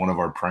mean, it's one of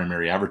our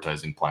primary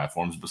advertising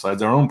platforms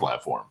besides our own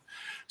platform.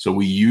 So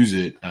we use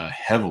it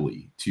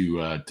heavily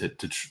to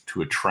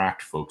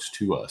attract folks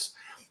to us.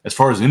 As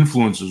far as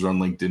influencers on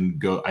LinkedIn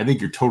go, I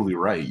think you're totally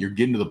right. You're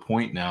getting to the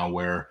point now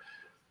where,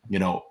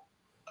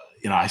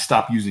 I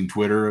stopped using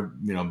Twitter,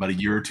 about a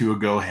year or two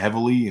ago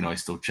heavily. I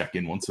still check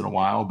in once in a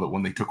while, but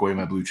when they took away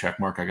my blue check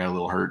mark, I got a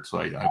little hurt. So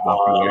I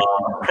walked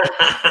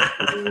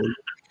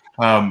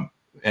away.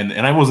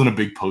 And I wasn't a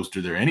big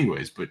poster there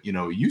anyways, but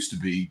it used to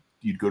be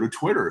you'd go to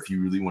Twitter if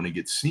you really want to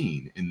get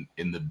seen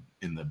in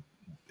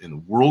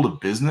the world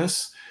of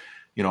business.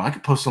 I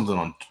could post something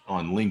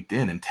on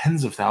LinkedIn and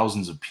tens of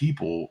thousands of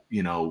people,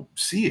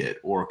 see it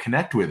or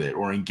connect with it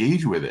or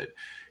engage with it.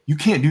 You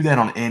can't do that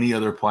on any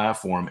other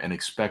platform and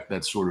expect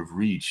that sort of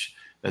reach,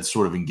 that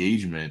sort of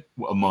engagement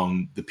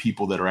among the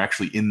people that are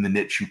actually in the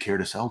niche you care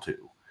to sell to.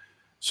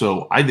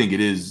 So I think it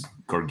is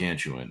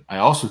gargantuan. I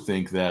also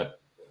think that,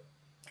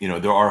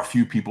 there are a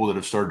few people that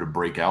have started to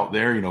break out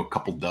there, a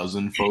couple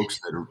dozen folks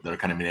that are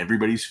kind of in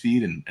everybody's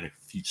feed and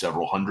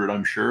several hundred,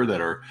 I'm sure,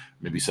 that are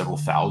maybe several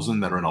thousand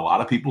that are in a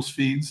lot of people's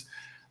feeds.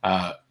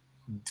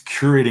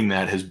 Curating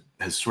that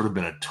has sort of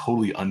been a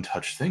totally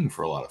untouched thing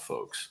for a lot of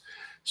folks.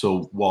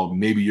 So while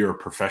maybe you're a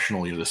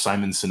professional, the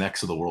Simon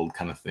Sinek's of the world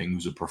kind of thing,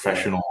 who's a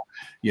professional,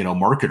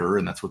 marketer,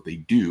 and that's what they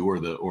do,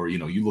 or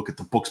you look at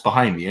the books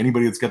behind me,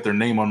 anybody that's got their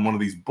name on one of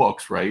these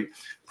books, right,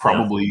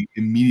 probably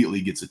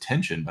immediately gets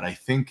attention. But I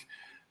think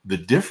the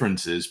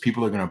difference is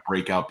people are going to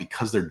break out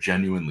because they're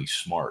genuinely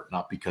smart,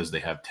 not because they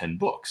have 10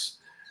 books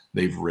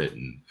they've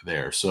written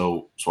there.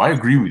 So I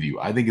agree with you.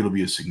 I think it'll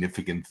be a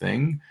significant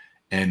thing.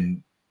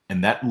 And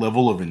And that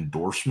level of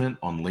endorsement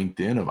on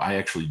LinkedIn of I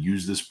actually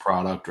use this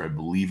product, or I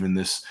believe in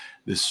this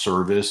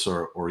service,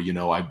 or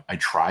I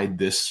tried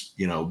this.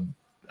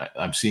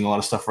 I'm seeing a lot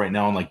of stuff right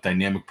now on like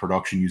dynamic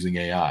production using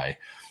AI.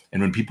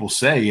 And when people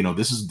say,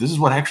 this is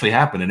what actually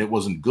happened and it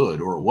wasn't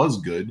good, or it was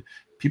good,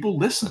 people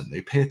listen.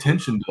 They pay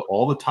attention to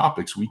all the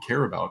topics we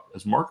care about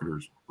as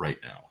marketers right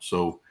now.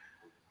 So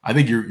I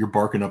think you're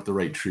barking up the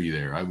right tree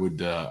there.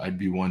 I'd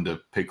be one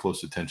to pay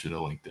close attention to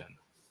LinkedIn.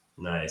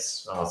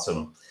 Nice.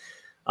 Awesome.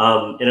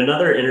 In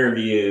another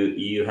interview,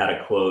 you had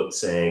a quote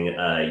saying,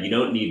 "You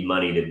don't need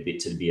money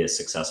to be a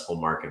successful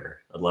marketer."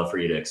 I'd love for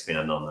you to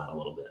expand on that a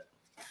little bit.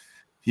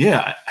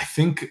 Yeah, I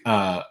think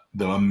the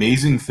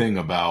amazing thing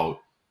about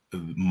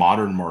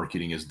modern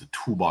marketing is the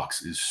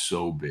toolbox is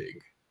so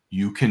big.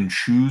 You can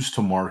choose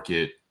to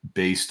market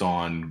based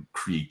on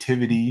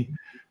creativity,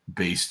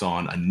 based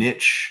on a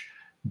niche,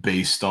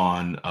 based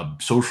on a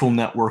social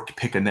network,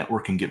 pick a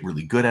network and get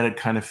really good at it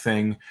kind of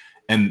thing.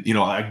 And,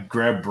 I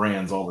grab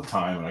brands all the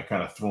time and I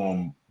kind of throw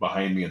them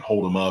behind me and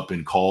hold them up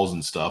in calls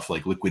and stuff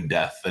like Liquid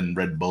Death and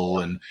Red Bull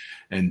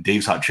and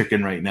Dave's Hot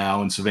Chicken right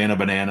now and Savannah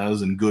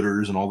Bananas and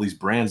Gooders and all these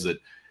brands that,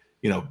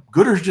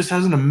 Gooders just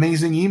has an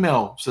amazing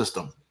email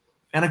system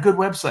and a good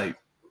website.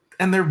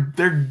 And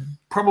they're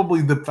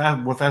probably the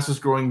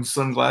fastest growing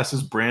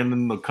sunglasses brand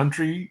in the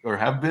country, or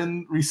have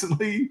been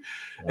recently.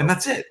 And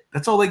that's it.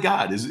 That's all they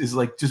got is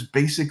like just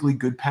basically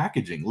good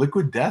packaging.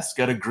 Liquid Death's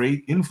got a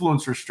great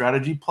influencer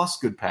strategy plus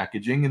good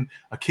packaging, and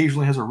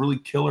occasionally has a really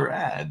killer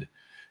ad.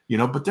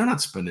 But they're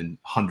not spending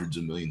hundreds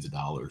of millions of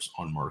dollars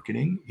on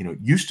marketing. It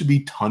used to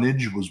be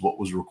tonnage was what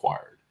was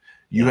required.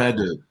 You had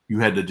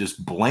to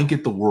just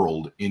blanket the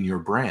world in your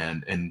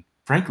brand, and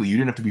frankly, you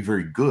didn't have to be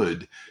very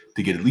good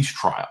to get at least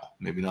trial.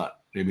 Maybe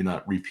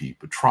not repeat,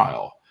 but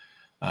trial.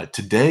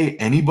 Today,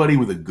 anybody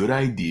with a good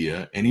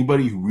idea,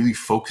 anybody who really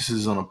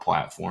focuses on a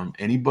platform,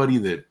 anybody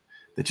that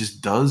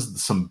just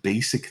does some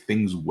basic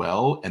things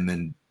well and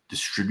then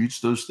distributes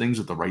those things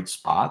at the right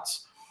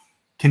spots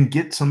can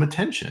get some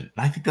attention.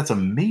 And I think that's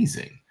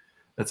amazing.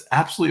 That's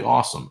absolutely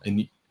awesome.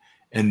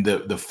 And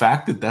the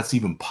fact that that's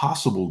even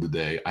possible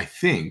today, I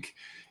think,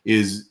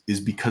 is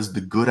because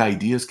the good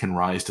ideas can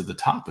rise to the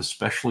top,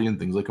 especially in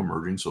things like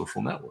emerging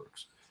social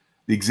networks.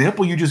 The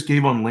example you just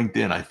gave on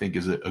LinkedIn, I think,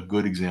 is a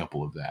good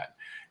example of that.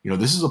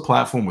 This is a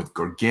platform with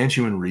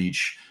gargantuan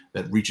reach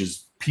that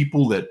reaches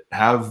people that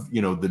have,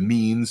 the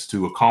means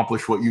to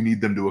accomplish what you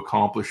need them to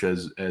accomplish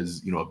as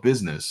a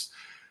business.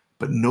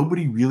 But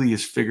nobody really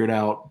has figured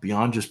out,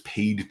 beyond just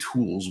paid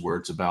tools where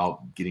it's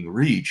about getting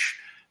reach,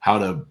 how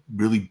to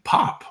really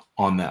pop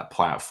on that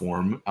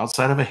platform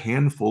outside of a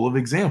handful of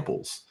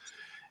examples.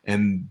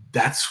 And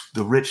that's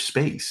the rich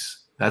space.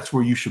 That's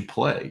where you should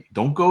play.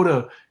 Don't go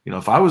to,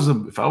 if I was a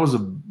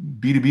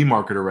B2B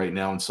marketer right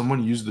now and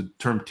someone used the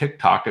term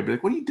TikTok, I'd be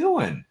like, what are you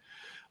doing?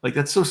 Like,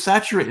 that's so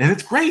saturated. And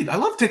it's great. I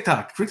love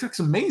TikTok. TikTok's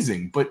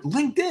amazing. But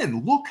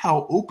LinkedIn, look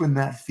how open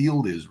that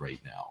field is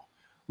right now.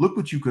 Look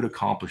what you could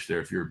accomplish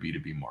there if you're a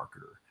B2B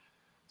marketer.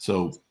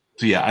 So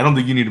yeah, I don't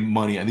think you need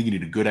money. I think you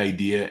need a good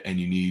idea, and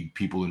you need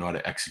people who know how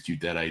to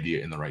execute that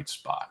idea in the right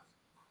spot.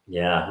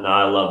 Yeah, no,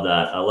 I love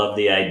that. I love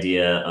the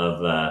idea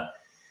of,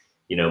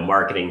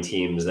 marketing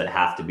teams that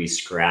have to be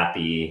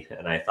scrappy.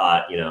 And I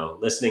thought,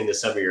 listening to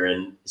some of your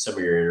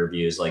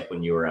interviews, like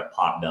when you were at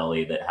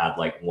Potbelly that had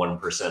like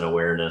 1%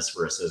 awareness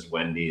versus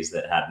Wendy's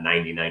that had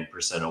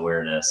 99%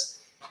 awareness,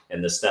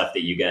 and the stuff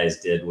that you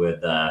guys did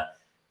with,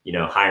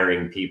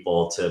 hiring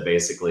people to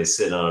basically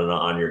sit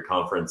on your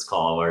conference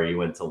call where you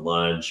went to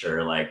lunch,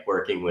 or like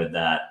working with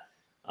that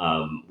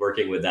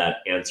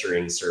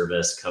answering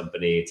service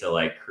company to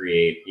like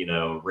create,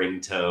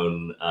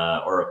 ringtone,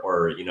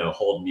 or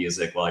hold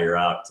music while you're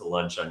out to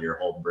lunch on your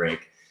hold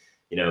break.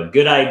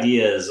 Good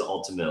ideas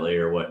ultimately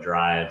are what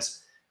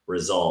drives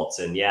results.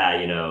 And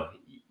yeah,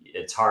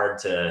 it's hard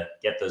to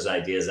get those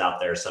ideas out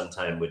there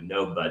sometime with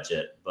no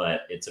budget,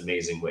 but it's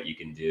amazing what you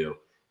can do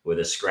with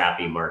a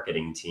scrappy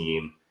marketing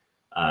team,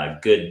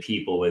 good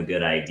people with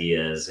good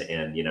ideas,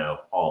 and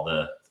all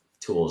the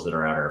tools that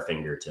are at our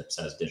fingertips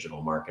as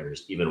digital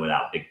marketers, even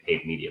without big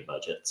paid media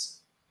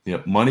budgets.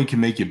 Yeah, money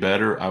can make you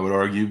better, I would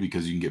argue,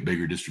 because you can get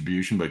bigger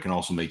distribution, but it can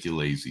also make you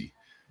lazy.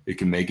 It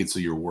can make it so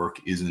your work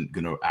isn't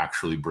going to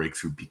actually break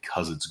through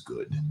because it's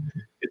good.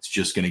 It's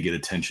just going to get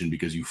attention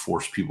because you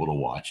force people to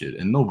watch it.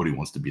 And nobody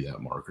wants to be that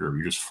marketer.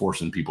 You're just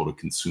forcing people to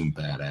consume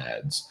bad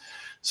ads.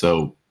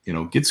 So,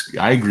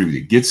 I agree with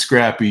you. Get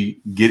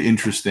scrappy, get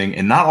interesting,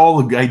 and not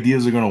all the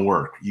ideas are going to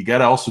work. You got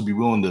to also be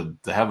willing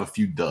to have a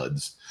few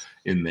duds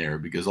in there,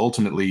 because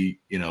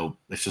ultimately,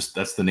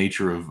 that's the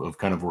nature of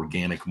kind of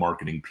organic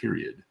marketing,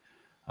 period.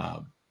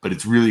 But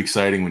it's really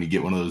exciting when you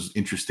get one of those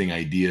interesting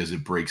ideas,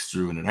 it breaks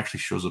through and it actually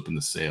shows up in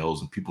the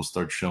sales and people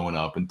start showing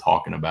up and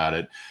talking about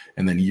it.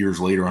 And then years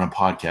later on a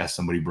podcast,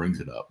 somebody brings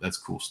it up. That's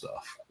cool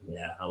stuff.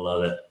 Yeah, I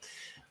love it.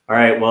 All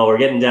right, well, we're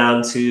getting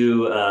down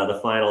to the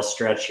final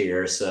stretch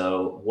here.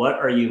 So what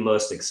are you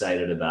most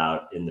excited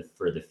about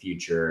for the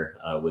future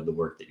with the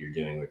work that you're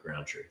doing with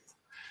GroundTruth?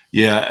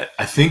 Yeah,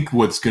 I think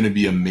what's going to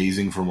be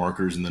amazing for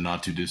marketers in the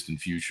not too distant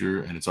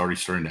future, and it's already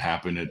starting to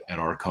happen at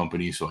our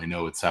company, so I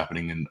know it's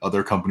happening in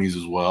other companies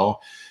as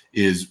well,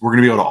 is we're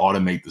going to be able to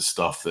automate the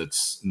stuff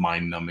that's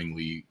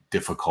mind-numbingly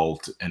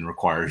difficult and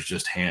requires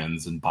just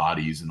hands and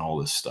bodies and all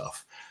this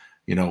stuff.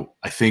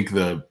 I think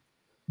the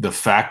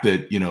fact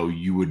that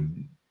you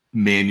would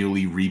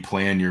manually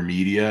replan your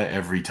media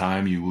every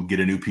time you will get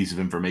a new piece of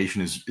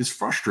information is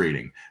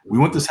frustrating. We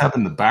want this to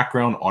happen in the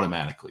background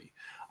automatically.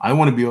 I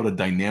want to be able to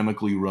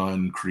dynamically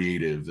run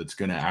creative that's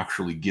going to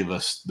actually give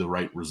us the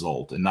right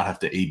result and not have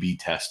to A/B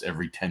test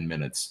every 10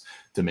 minutes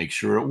to make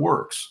sure it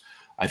works.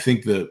 I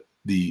think that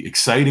the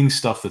exciting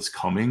stuff that's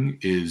coming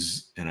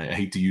is, and I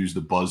hate to use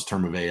the buzz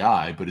term of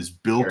AI, but is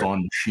built Sure.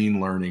 on machine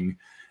learning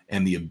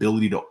and the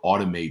ability to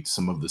automate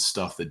some of the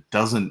stuff that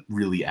doesn't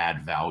really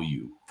add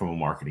value from a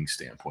marketing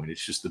standpoint.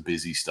 It's just the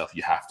busy stuff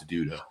you have to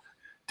do to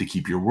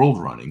keep your world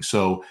running.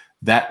 So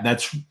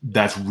that's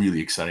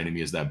really exciting to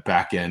me, is that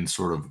back end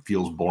sort of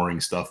feels boring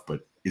stuff,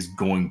 but is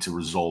going to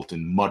result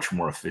in much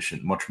more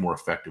efficient, much more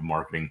effective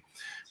marketing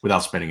without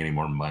spending any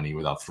more money,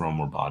 without throwing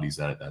more bodies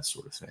at it, that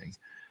sort of thing.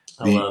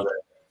 I love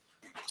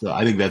it. So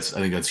I think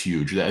that's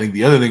huge. I think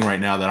the other thing right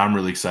now that I'm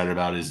really excited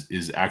about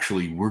is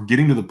actually we're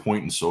getting to the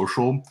point in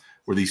social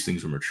where these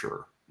things are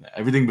mature.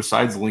 Everything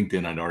besides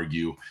LinkedIn, I'd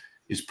argue,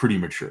 is pretty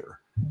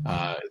mature.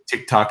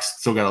 TikTok's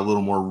still got a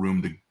little more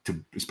room to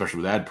especially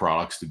with ad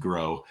products, to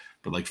grow.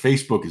 But like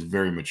Facebook is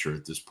very mature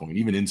at this point.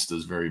 Even Insta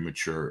is very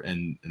mature,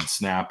 and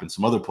Snap and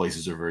some other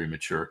places are very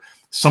mature.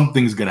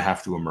 Something's going to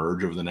have to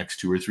emerge over the next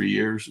 2 or 3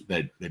 years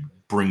that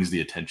brings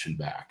the attention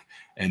back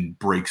and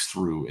breaks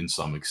through in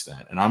some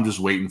extent. And I'm just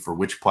waiting for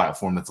which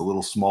platform that's a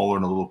little smaller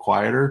and a little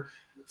quieter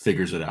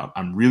figures it out.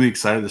 I'm really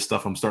excited. The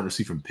stuff I'm starting to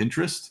see from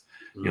Pinterest.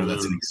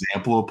 That's an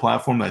example of a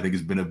platform that I think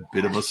has been a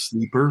bit of a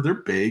sleeper. They're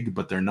big,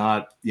 but they're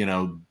not,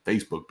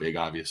 Facebook big,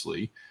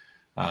 obviously.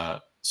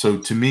 So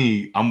to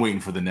me, I'm waiting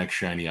for the next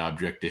shiny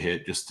object to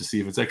hit just to see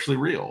if it's actually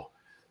real.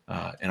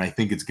 And I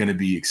think it's going to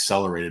be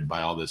accelerated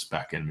by all this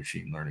back-end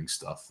machine learning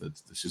stuff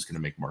that's just going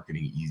to make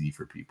marketing easy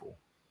for people.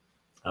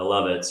 I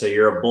love it. So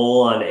you're a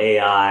bull on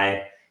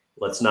AI.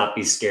 Let's not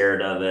be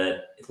scared of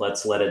it.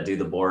 Let's let it do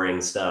the boring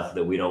stuff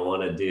that we don't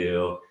want to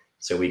do,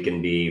 so we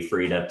can be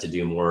freed up to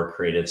do more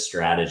creative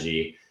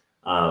strategy.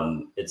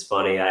 It's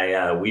funny.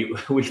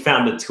 We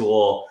found a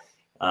tool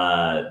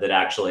that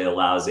actually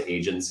allows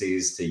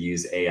agencies to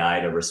use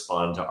AI to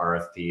respond to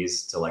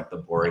RFPs, to like the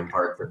boring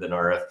part of an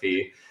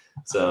RFP.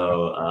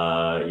 So,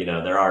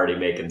 they're already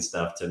making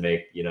stuff to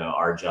make,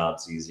 our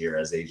jobs easier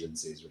as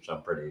agencies, which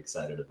I'm pretty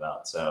excited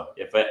about. So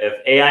if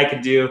AI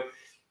could do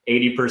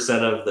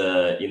 80% of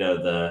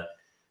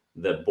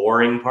the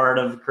boring part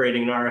of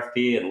creating an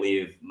RFP and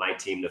leave my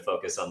team to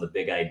focus on the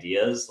big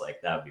ideas,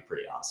 like that would be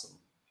pretty awesome.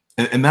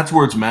 And that's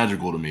where it's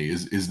magical to me,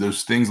 is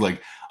those things.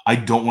 Like, I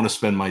don't want to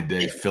spend my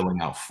day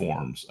filling out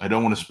forms. I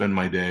don't want to spend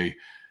my day,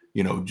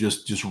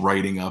 just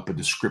writing up a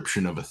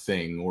description of a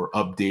thing or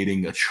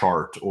updating a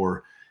chart.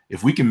 Or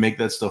if we can make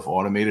that stuff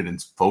automated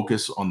and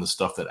focus on the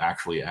stuff that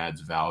actually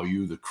adds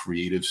value, the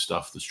creative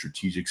stuff, the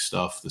strategic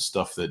stuff, the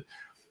stuff that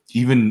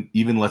even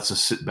lets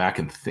us sit back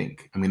and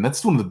think. I mean,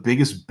 that's one of the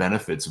biggest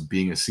benefits of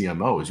being a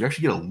CMO, is you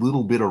actually get a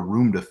little bit of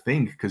room to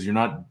think, because you're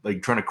not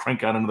like trying to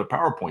crank out another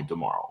PowerPoint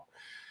tomorrow.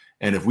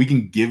 And if we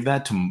can give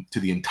that to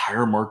the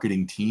entire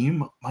marketing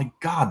team, my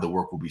God, the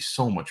work will be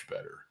so much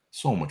better.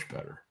 So much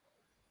better.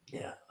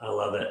 Yeah, I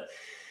love it.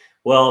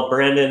 Well,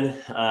 Brandon,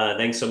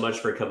 thanks so much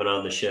for coming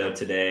on the show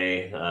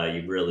today.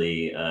 You've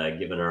really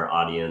given our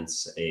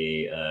audience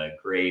a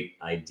great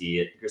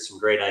idea, some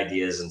great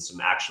ideas and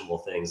some actionable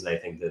things that I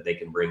think that they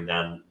can bring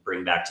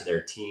back to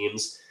their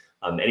teams.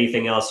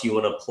 Anything else you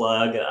want to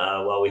plug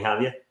while we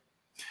have you?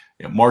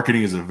 Yeah,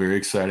 marketing is a very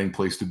exciting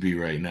place to be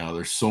right now.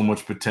 There's so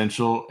much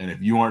potential, and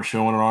if you aren't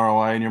showing an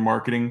ROI in your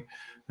marketing,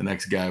 the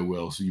next guy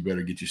will. So you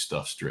better get your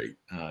stuff straight.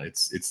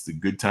 It's the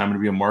good time to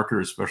be a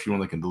marketer, especially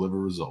when they can deliver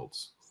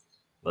results.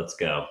 Let's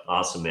go.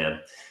 Awesome, man.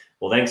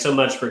 Well, thanks so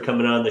much for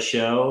coming on the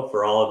show.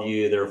 For all of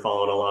you that are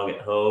following along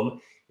at home,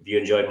 if you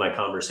enjoyed my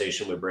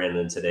conversation with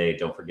Brandon today,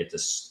 don't forget to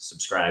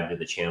subscribe to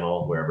the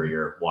channel wherever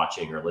you're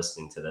watching or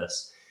listening to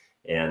this.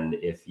 And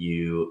if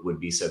you would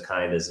be so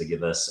kind as to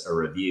give us a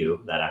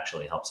review, that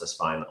actually helps us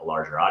find a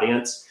larger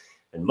audience.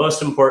 And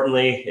most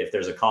importantly, if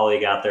there's a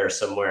colleague out there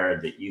somewhere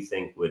that you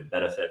think would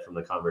benefit from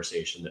the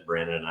conversation that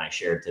Brandon and I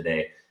shared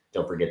today,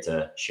 don't forget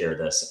to share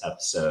this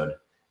episode.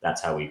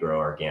 That's how we grow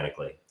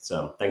organically.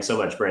 So thanks so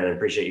much, Brandon.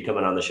 Appreciate you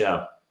coming on the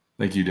show.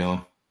 Thank you,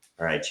 Dylan.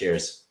 All right.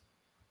 Cheers.